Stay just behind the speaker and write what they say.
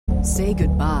Say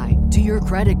goodbye to your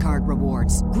credit card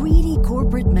rewards. Greedy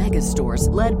corporate mega stores,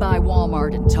 led by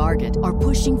Walmart and Target, are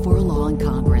pushing for a law in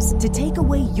Congress to take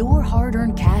away your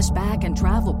hard-earned cash back and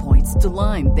travel points to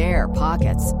line their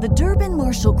pockets. The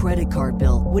Durbin-Marshall credit card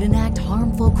bill would enact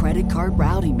harmful credit card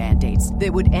routing mandates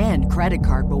that would end credit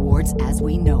card rewards as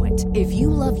we know it. If you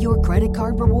love your credit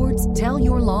card rewards, tell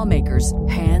your lawmakers,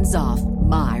 hands off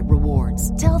my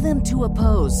rewards. Tell them to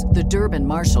oppose the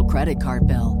Durbin-Marshall credit card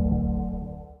bill.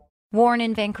 Warren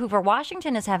in Vancouver,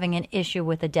 Washington is having an issue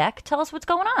with a deck. Tell us what's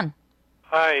going on.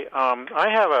 Hi, I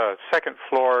have a second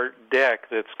floor deck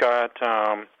that's got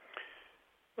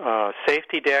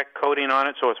safety deck coating on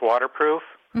it, so it's waterproof.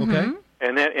 Okay.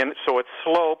 And so it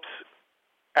slopes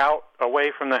out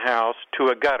away from the house to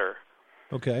a gutter.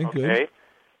 Okay, good.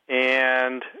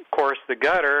 And of course the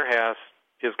gutter has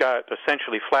got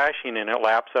essentially flashing in it,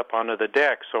 laps up onto the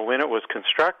deck. So when it was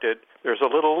constructed, there's a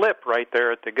little lip right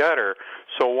there at the gutter.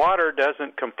 So water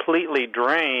doesn't completely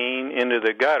drain into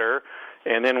the gutter,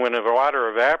 and then when the water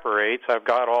evaporates, I've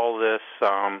got all this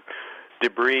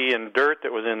debris and dirt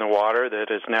that was in the water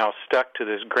that is now stuck to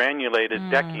this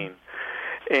granulated decking.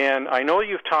 And I know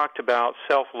you've talked about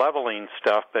self-leveling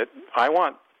stuff, but I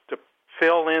want to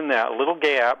fill in that little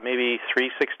gap, maybe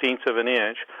 3/16 of an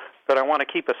inch, but I want to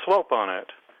keep a slope on it.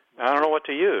 I don't know what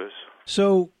to use.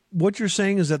 So what you're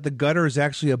saying is that the gutter is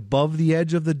actually above the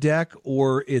edge of the deck,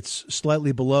 or it's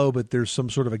slightly below, but there's some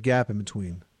sort of a gap in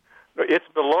between? It's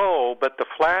below, but the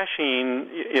flashing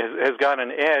has got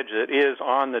an edge that is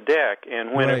on the deck,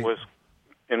 and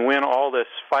when all this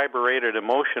fiber-rated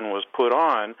emulsion was put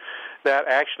on, that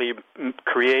actually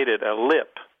created a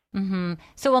lip. Mm-hmm.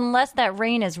 So unless that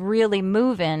rain is really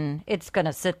moving, it's going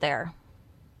to sit there.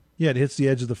 Yeah, it hits the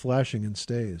edge of the flashing and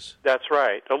stays. That's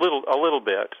right, a little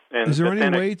bit. And is there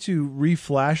any way to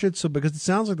reflash it? So, because it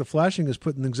sounds like the flashing is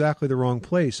put in exactly the wrong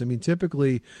place. I mean,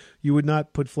 typically you would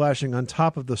not put flashing on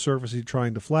top of the surface you're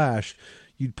trying to flash.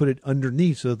 You'd put it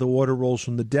underneath so that the water rolls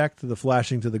from the deck to the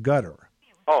flashing to the gutter.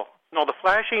 Oh, no, the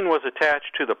flashing was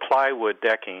attached to the plywood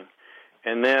decking.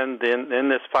 And then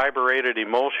this fiber-rated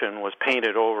emulsion was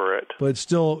painted over it. But it's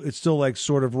still like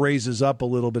sort of raises up a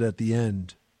little bit at the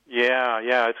end.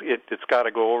 Yeah, it's got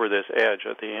to go over this edge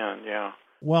at the end, yeah.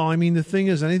 Well, I mean, the thing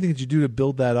is, anything that you do to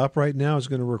build that up right now is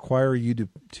going to require you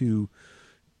to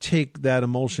take that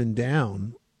emulsion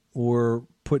down or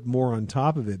put more on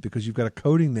top of it because you've got a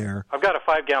coating there. I've got a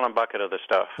 5-gallon bucket of the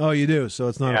stuff. Oh, you do? So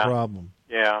it's not a problem.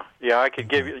 Yeah, I could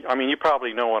give you, I mean, you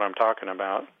probably know what I'm talking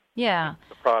about. Yeah.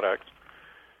 The product.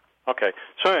 Okay,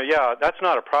 so yeah, that's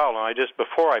not a problem.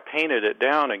 Before I painted it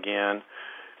down again,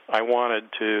 I wanted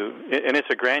to, and it's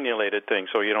a granulated thing,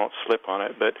 so you don't slip on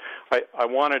it, but I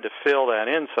wanted to fill that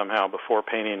in somehow before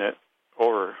painting it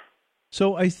over.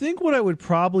 So I think what I would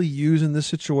probably use in this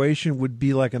situation would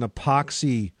be like an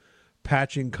epoxy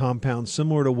patching compound,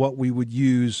 similar to what we would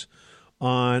use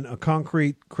on a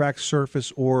concrete cracked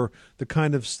surface, or the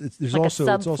kind of there's like also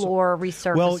a subfloor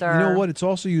resurfacer. Well, you know what? It's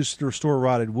also used to restore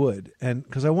rotted wood, and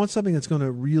because I want something that's going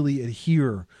to really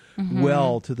adhere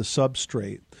well to the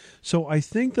substrate. So I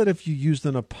think that if you used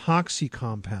an epoxy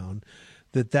compound,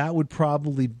 that would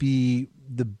probably be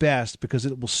the best because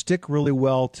it will stick really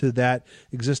well to that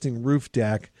existing roof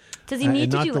deck. Does he need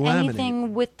to do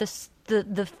anything with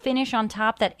the finish on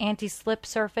top, that anti-slip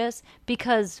surface?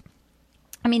 Because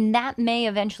I mean, that may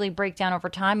eventually break down over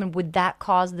time, and would that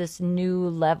cause this new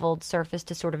leveled surface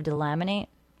to sort of delaminate?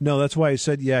 No, that's why I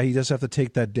said, yeah, he does have to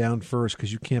take that down first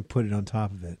because you can't put it on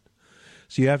top of it.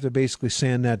 So you have to basically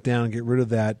sand that down and get rid of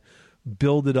that,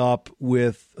 build it up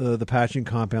with the patching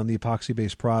compound, the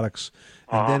epoxy-based products,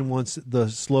 and then once the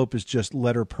slope is just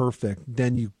letter perfect,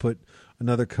 then you put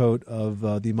another coat of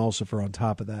the emulsifier on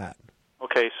top of that.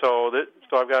 Okay, so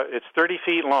I've got, it's 30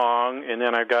 feet long, and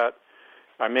then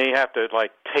I may have to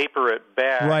like taper it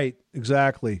back. Right,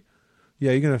 exactly.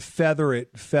 Yeah, you're going to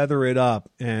feather it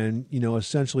up, and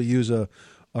essentially use a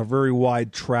very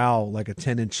wide trowel, like a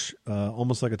 10-inch,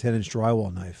 almost like a 10-inch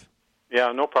drywall knife.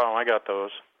 Yeah, no problem. I got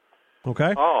those.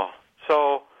 Okay. Oh,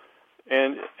 so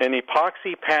an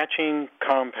epoxy patching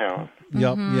compound.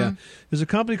 Yep. Yeah. There's a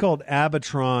company called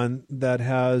Abatron that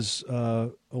has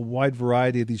a wide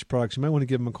variety of these products. You might want to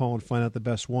give them a call and find out the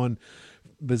best one,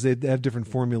 because they have different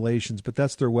formulations, but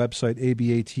that's their website,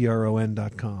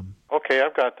 abatron.com. Okay,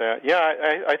 I've got that. Yeah,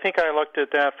 I think I looked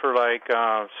at that for like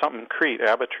something Crete,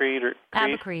 Abatreat or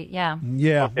Crete. Abacrete, yeah.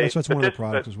 Yeah, okay. That's one of the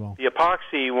products as well. The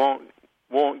epoxy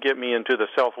won't get me into the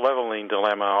self-leveling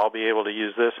dilemma. I'll be able to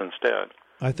use this instead.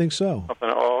 I think so.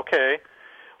 Oh, okay.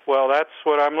 Well, that's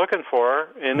what I'm looking for,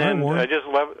 and then I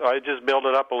just build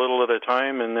it up a little at a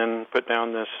time, and then put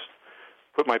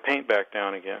my paint back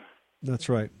down again. That's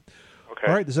right. Okay.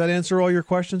 All right. Does that answer all your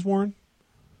questions, Warren?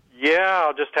 Yeah,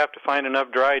 I'll just have to find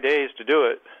enough dry days to do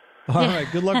it. All right.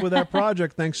 Good luck with that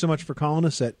project. Thanks so much for calling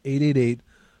us at 888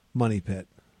 Money Pit.